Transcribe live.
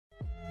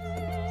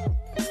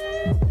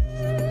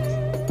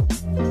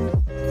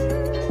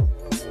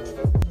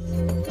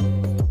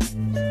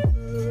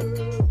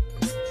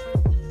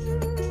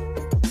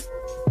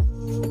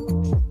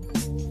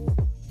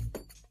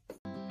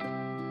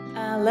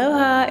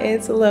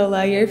it's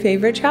Lola, your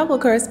favorite travel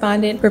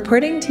correspondent,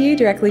 reporting to you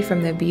directly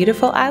from the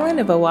beautiful island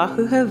of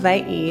Oahu,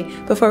 Hawaii.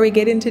 Before we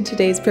get into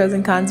today's pros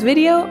and cons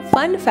video,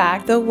 fun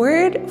fact, the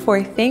word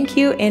for thank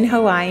you in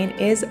Hawaiian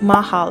is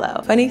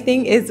mahalo. Funny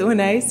thing is, when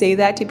I say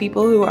that to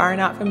people who are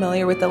not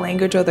familiar with the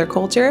language or their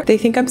culture, they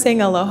think I'm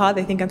saying aloha,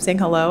 they think I'm saying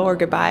hello or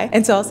goodbye,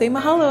 and so I'll say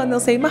mahalo and they'll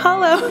say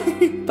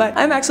mahalo, but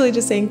I'm actually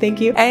just saying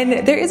thank you.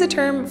 And there is a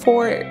term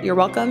for you're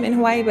welcome in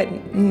Hawaii,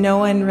 but no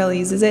one really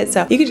uses it,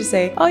 so you could just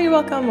say, oh, you're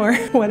welcome, or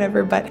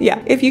whatever. But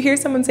yeah, if you hear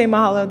someone say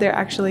mahalo, they're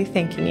actually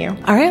thanking you.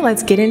 All right,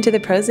 let's get into the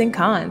pros and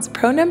cons.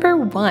 Pro number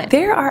one,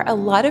 there are a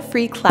lot of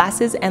free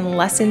classes and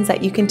lessons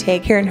that you can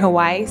take here in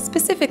Hawaii,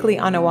 specifically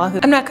on Oahu.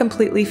 I'm not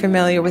completely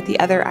familiar with the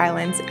other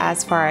islands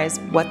as far as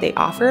what they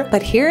offer,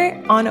 but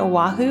here on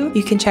Oahu,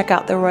 you can check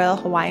out the Royal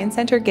Hawaiian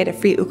Center, get a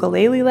free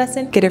ukulele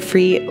lesson, get a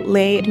free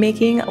lei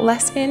making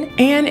lesson,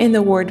 and in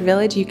the Ward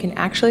Village, you can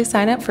actually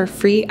sign up for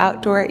free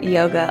outdoor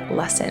yoga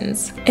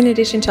lessons. In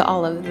addition to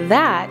all of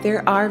that,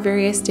 there are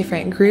various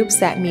different groups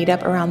that meet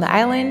up around the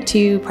island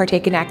to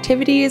partake in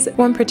activities.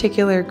 One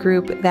particular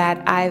group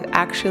that I've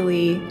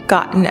actually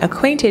gotten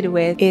acquainted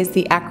with is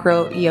the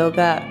acro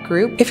yoga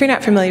group. If you're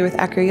not familiar with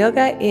acro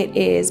yoga, it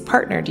is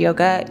partnered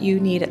yoga. You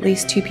need at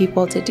least 2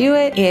 people to do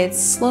it.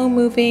 It's slow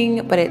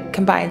moving, but it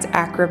combines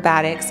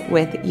acrobatics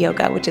with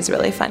yoga, which is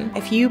really fun.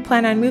 If you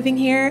plan on moving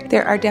here,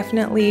 there are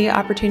definitely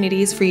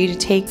opportunities for you to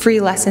take free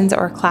lessons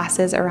or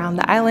classes around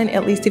the island,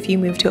 at least if you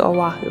move to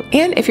Oahu.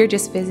 And if you're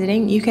just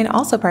visiting, you can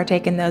also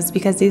partake in those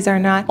because these are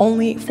not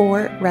only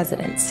for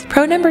residents.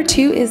 Pro number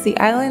 2 is the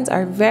islands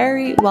are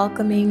very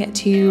welcoming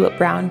to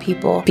brown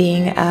people.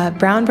 Being a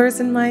brown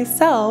person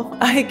myself,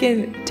 I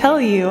can tell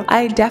you,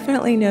 I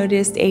definitely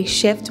noticed a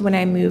shift when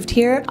I moved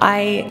here.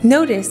 I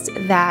noticed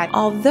that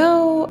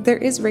although there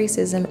is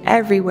racism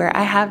everywhere,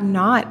 I have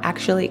not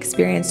actually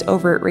experienced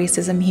overt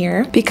racism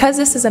here. Because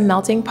this is a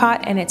melting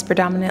pot and it's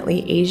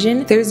predominantly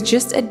Asian, there's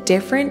just a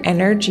different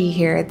energy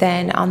here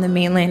than on the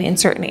mainland in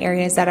certain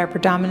areas that are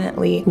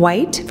predominantly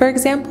white. For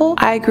example,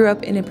 I grew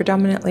up in a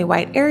predominantly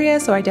white area,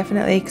 so I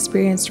definitely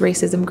experienced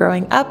racism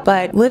growing up,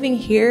 but living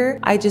here,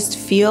 I just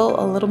feel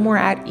a little more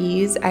at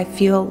ease. I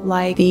feel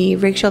like the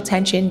racial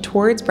tension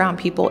towards brown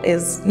people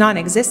is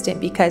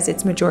non-existent because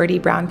it's majority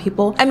brown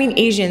people. I mean,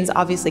 Asians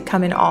obviously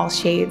come in all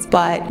shades,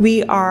 but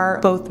we are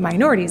both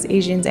minorities.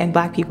 Asians and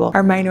black people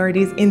are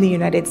minorities in the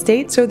United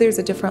States, so there's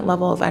a different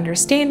level of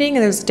understanding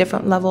and there's a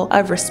different level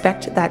of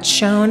respect that's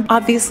shown.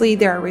 Obviously,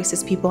 there are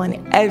racist people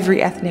in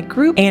every ethnic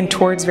group and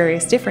towards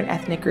various different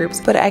ethnic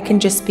groups, but I can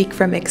just speak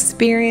from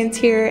experience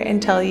here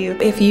and tell you,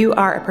 if you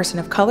are a person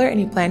of color and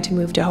you plan to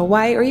move to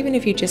Hawaii, or even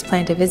if you just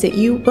plan to visit,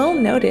 you will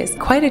notice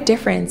quite a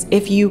difference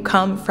if you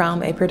come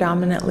from a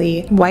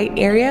predominantly white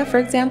area, for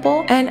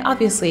example. And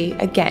obviously,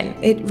 again,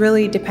 it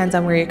really depends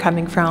on where you're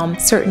coming from.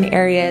 Certain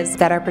areas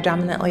that are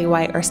predominantly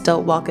white are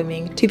still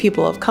welcoming to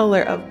people of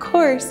color, of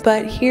course,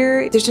 but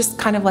here there's just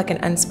kind of like an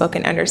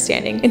unspoken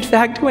understanding. In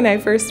fact, when I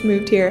first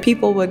moved here,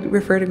 people would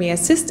refer to me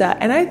as sister,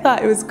 and I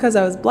thought it was because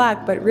I was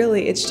black, but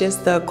really it's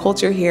just the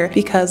culture here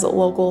because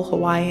local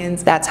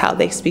Hawaiians, that's how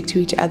they speak to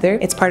each other.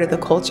 It's part of the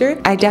culture.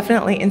 I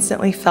definitely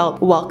instantly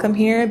felt welcome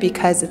here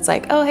because it's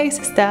like, oh, hey,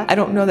 sister. I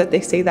don't know that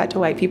they say that to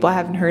white people. I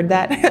haven't heard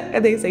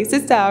that. They say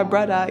sister or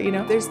brother, you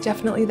know. There's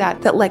definitely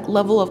that like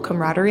level of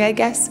camaraderie, I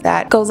guess,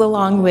 that goes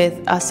along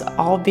with us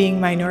all being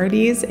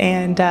minorities.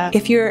 And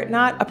if you're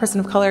not a person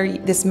of color,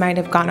 this might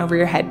have gone over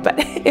your head, but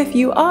if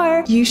you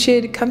are, you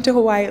should come to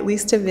Hawaii at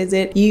least to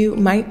visit. You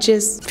might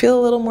just feel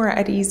a little more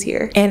at ease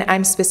here. And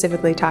I'm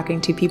specifically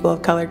talking to people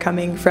of color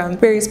coming from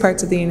various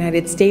parts of the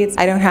United States.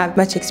 I don't have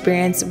much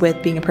experience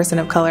with being a person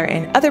of color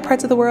in other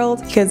parts of the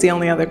world because the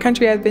only other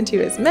country I've been to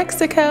is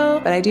Mexico,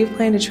 but I do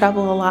plan to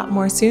travel a lot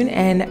more soon,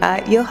 and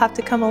you'll have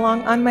to come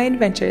along on my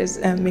adventures.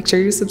 Make sure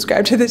you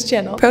subscribe to this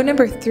channel. Pro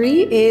number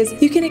 3 is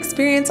you can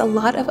experience a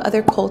lot of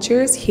other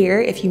cultures here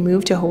if you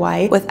move to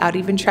Hawaii without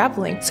even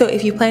traveling. So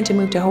if you plan to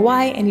move to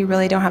Hawaii and you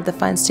really don't have the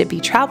funds to be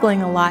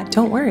traveling a lot,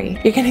 don't worry.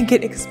 You're gonna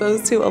get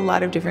exposed to a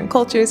lot of different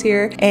cultures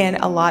here and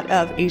a lot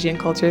of Asian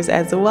cultures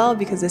as well,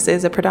 because this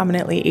is a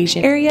predominantly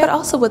Asian area. But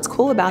also what's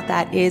cool about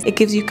that is it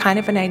gives you kind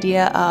of an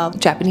idea of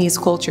Japanese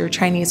culture,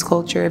 Chinese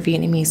culture,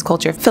 Vietnamese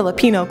culture,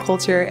 Filipino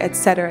culture,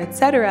 etc.,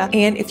 etc.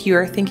 And if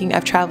you're thinking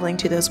of traveling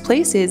to those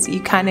places,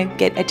 you kind of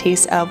get a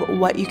taste of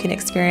what you can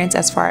experience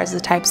as far as the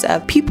types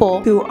of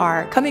people who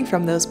are coming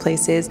from those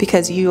places,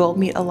 because you'll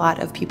meet a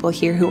lot of people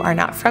here who are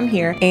not from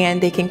here,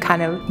 and they can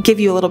kind of give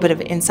you a little bit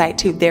of insight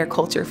to their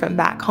culture from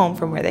back home,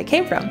 from where they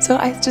came from. So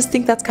I just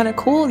think that's kind of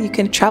cool. You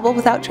can travel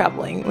without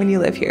traveling when you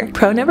live here.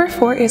 Pro number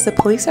 4 is the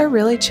police are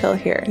really chill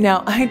here.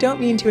 Now, I don't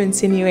mean to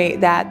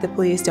insinuate that the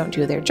police don't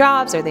do their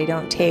jobs or they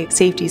don't take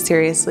safety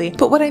seriously,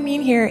 but what I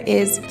mean here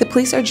is the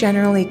police are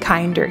generally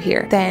kinder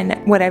here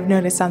than what I've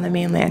noticed on the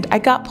mainland. I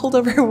got pulled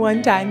over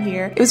one time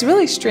here. It was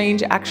really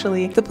strange,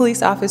 actually. The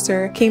police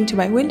officer came to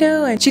my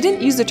window and she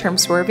didn't use the term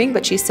swerving,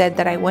 but she said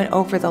that I went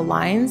over the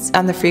lines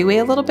on the freeway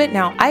a little bit.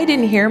 Now, I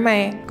didn't hear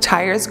my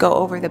tires go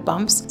over the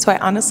bumps. So I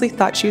honestly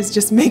thought she was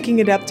just making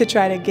it up to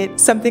try to get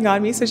something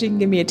on me so she can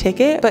give me a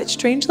ticket. But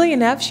strangely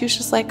enough, she was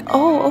just like,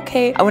 oh,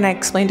 okay. When I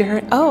explained to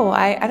her, oh,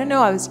 I don't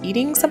know, I was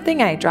eating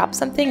something and I dropped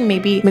something.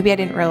 Maybe I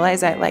didn't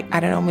realize I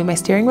don't know, moved my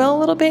steering wheel a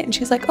little bit. And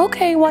she's like,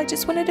 okay, well, I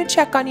just wanted to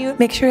check on you,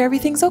 make sure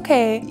everything's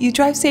okay. You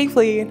drive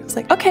safely. And I was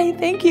like, okay,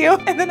 thank you.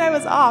 And then I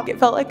was off. It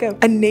felt like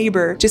a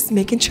neighbor just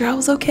making sure I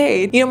was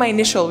okay. You know, my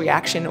initial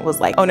reaction was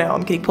like, oh no,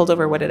 I'm getting pulled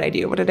over. What did I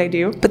do? What did I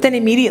do? But then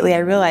immediately I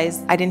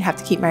realized I didn't have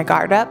to keep my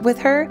guard up with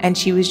her. And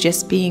she was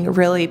just being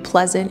really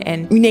pleasant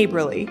and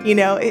neighborly. You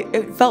know,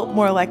 it felt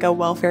more like a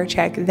welfare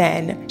check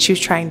than she was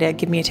trying to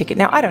give me a ticket.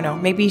 Now, I don't know,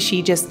 maybe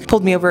she just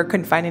pulled me over,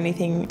 couldn't find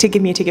anything to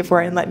give me a ticket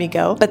for and let me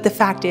go. But the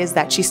fact is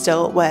that she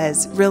still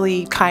was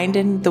really kind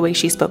in the way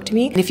she spoke to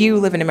me. And if you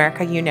live in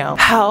America, you know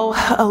how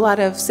a lot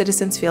of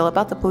citizens feel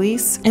about the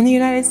police in the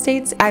United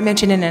States. I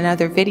mentioned in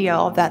another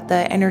video that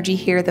the energy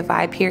here, the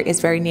vibe here is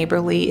very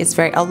neighborly, it's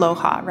very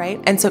aloha, right?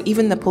 And so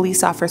even the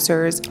police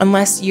officers,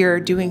 unless you're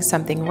doing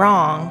something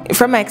wrong,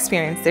 from my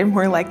experience, they're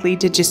more likely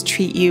to just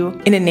treat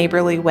you in a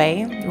neighborly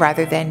way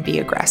rather than be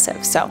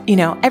aggressive. So, you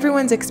know,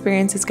 everyone's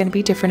experience is going to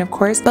be different, of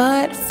course,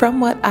 but from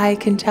what I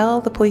can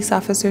tell, the police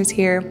officers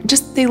here,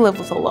 just they live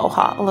with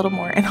aloha a little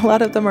more, and a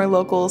lot of them are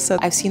locals, so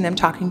I've seen them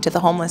talking to the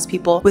homeless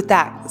people with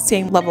that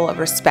same level of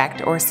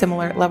respect or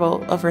similar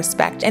level of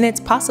respect. And it's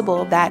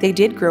possible that they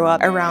did grow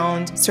up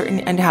around certain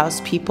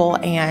unhoused people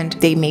and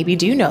they maybe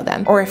do know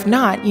them. Or if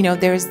not, you know,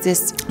 there's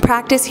this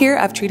practice here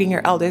of treating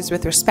your elders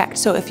with respect.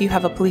 So if you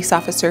have a police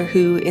officer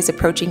who is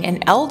approaching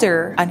an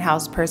elder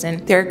unhoused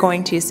person, they're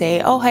going to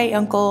say, oh, hey,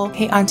 uncle,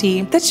 hey,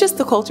 auntie. That's just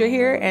the culture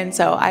here. And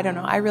so I don't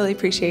know, I really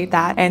appreciate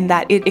that, and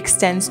that it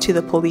extends to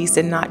the police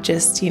and not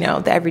just, you know,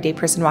 the everyday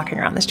person walking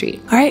around the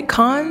street. All right,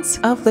 cons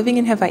of living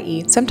in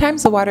Hawaii.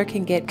 Sometimes the water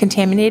can get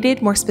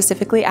contaminated, more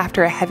specifically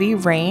after a heavy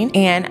rain.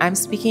 And I'm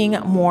speaking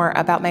more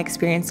about my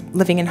experience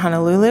living in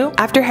Honolulu.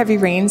 After heavy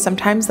rain,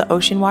 sometimes the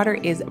ocean water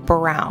is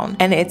brown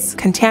and it's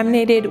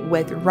contaminated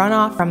with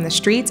runoff from the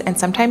streets and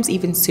sometimes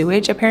even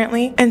sewage,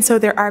 apparently. And so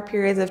there are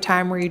periods of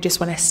time where you just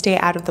want to stay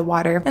out of the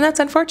water. And that's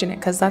unfortunate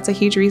because that's a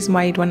huge reason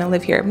why you'd want to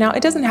live here. Now,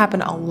 it doesn't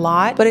happen a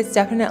lot, but it's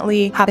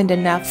definitely happened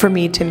enough for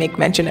me to make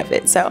mention of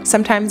it. So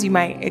sometimes you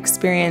might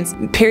experience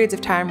periods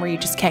of time where you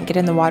just can't get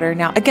in the water.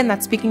 Now, again,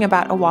 that's speaking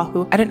about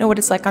Oahu. I don't know what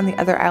it's like on the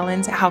other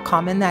islands, how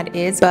common that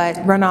is, but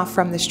runoff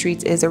from the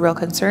streets is a real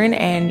concern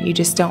and you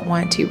just don't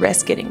want to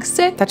risk getting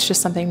sick. That's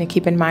just something to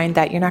keep in mind,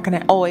 that you're not going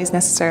to always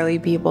necessarily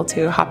be able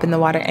to hop in the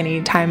water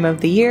any time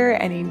of the year,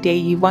 any day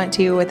you want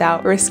to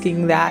without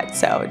risking that.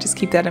 So just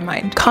keep that in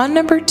mind. Con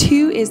number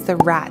 2 is the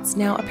rats.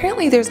 Now,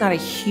 apparently there's not a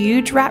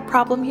huge rat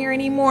problem here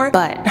anymore,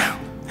 but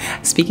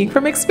speaking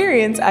from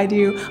experience, I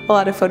do a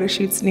lot of photo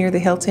shoots near the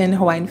Hilton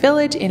Hawaiian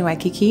Village in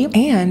Waikiki,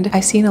 and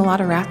I've seen a lot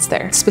of rats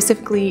there,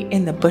 specifically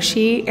in the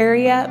bushy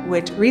area,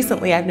 which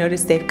recently I've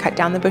noticed they've cut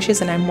down the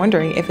bushes, and I'm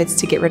wondering if it's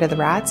to get rid of the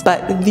rats.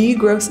 But the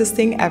grossest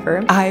thing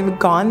ever, I've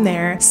gone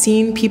there,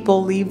 seen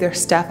people leave their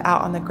stuff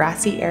out on the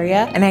grassy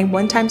area, and I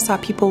one time saw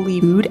people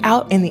leave food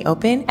out in the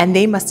open, and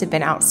they must have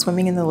been out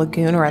swimming in the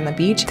lagoon or on the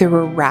beach. There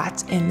were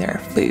rats in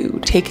their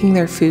food, taking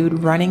their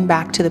food, running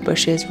back to the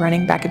bushes,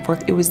 running back and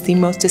forth. It was the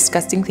most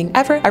disgusting thing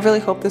ever. I really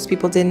hope those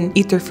people didn't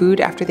eat their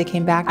food after they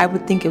came back. I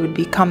would think it would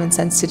be common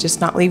sense to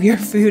just not leave your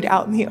food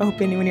out in the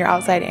open when you're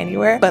outside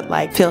anywhere, but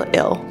like feel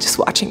ill just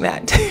watching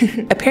that.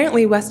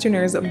 Apparently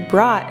Westerners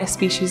brought a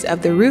species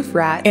of the roof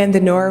rat and the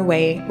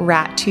Norway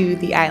rat to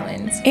the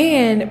islands,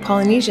 and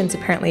Polynesians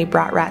apparently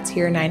brought rats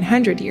here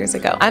 900 years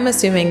ago. I'm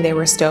assuming they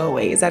were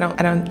stowaways. I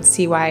don't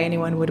see why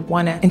anyone would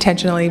want to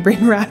intentionally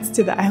bring rats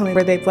to the island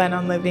where they plan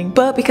on living,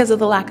 but because of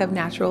the lack of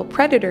natural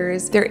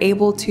predators, they're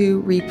able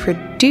to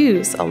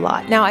reproduce a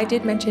lot. Now, I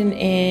did mention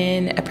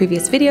in a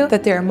previous video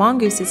that there are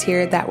mongooses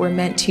here that were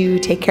meant to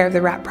take care of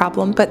the rat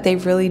problem, but they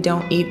really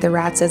don't eat the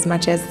rats as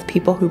much as the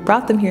people who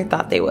brought them here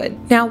thought they would.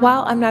 Now,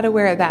 while I'm not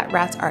aware that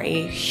rats are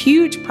a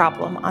huge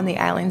problem on the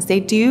islands, they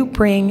do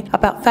bring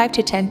about 5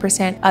 to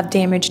 10% of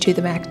damage to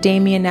the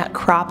macadamia nut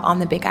crop on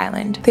the Big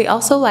Island. They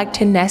also like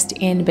to nest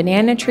in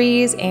banana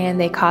trees, and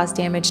they cause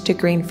damage to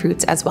green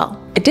fruits as well.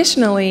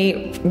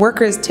 Additionally,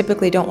 workers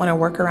typically don't want to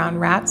work around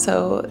rats,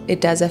 so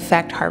it does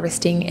affect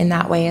harvesting in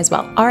that way as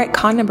well. All right,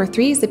 con number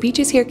 3 is the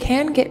beaches here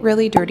can get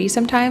really dirty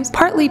sometimes,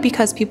 partly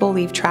because people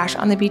leave trash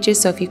on the beaches.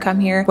 So if you come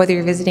here, whether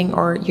you're visiting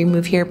or you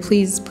move here,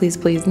 please, please,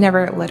 please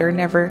never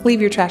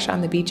leave your trash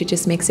on the beach. It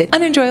just makes it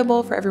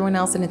unenjoyable for everyone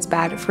else, and it's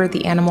bad for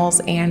the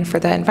animals and for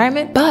the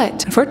environment.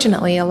 But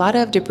unfortunately, a lot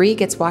of debris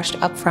gets washed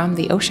up from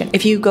the ocean.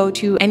 If you go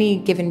to any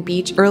given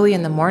beach early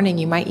in the morning,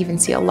 you might even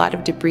see a lot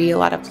of debris, a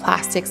lot of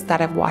plastics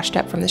that have washed up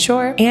up from the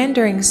shore. And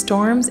during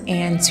storms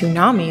and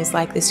tsunamis,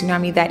 like the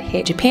tsunami that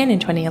hit Japan in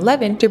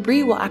 2011,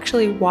 debris will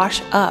actually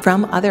wash up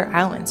from other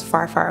islands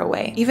far, far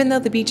away. Even though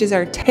the beaches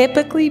are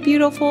typically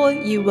beautiful,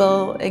 you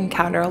will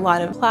encounter a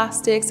lot of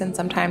plastics and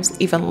sometimes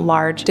even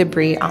large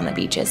debris on the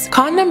beaches.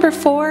 Con number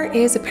 4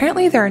 is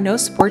apparently there are no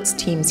sports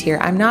teams here.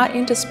 I'm not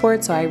into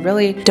sports, so I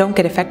really don't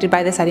get affected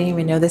by this. I didn't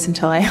even know this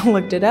until I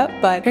looked it up,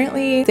 but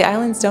apparently the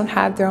islands don't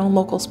have their own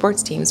local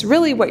sports teams.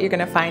 Really what you're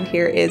gonna find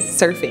here is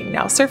surfing.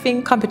 Now,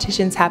 surfing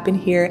competitions happen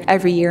here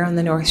every year on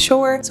the North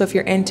Shore, so if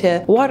you're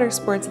into water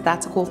sports,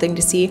 that's a cool thing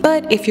to see.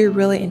 But if you're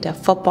really into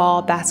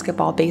football,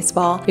 basketball,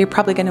 baseball, you're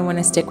probably gonna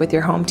wanna stick with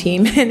your home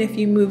team. And if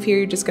you move here,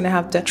 you're just gonna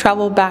have to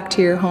travel back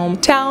to your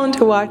hometown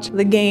to watch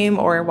the game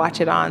or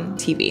watch it on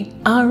TV.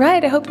 All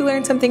right, I hope you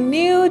learned something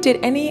new. Did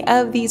any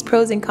of these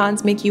pros and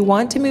cons make you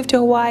want to move to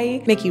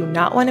Hawaii? Make you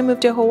not want to move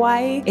to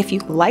Hawaii? If you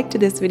liked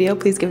this video,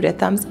 please give it a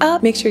thumbs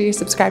up. Make sure you're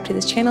subscribed to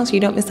this channel so you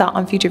don't miss out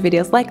on future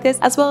videos like this,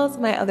 as well as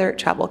my other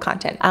travel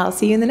content. I'll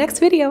see you in the next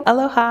video.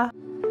 Aloha!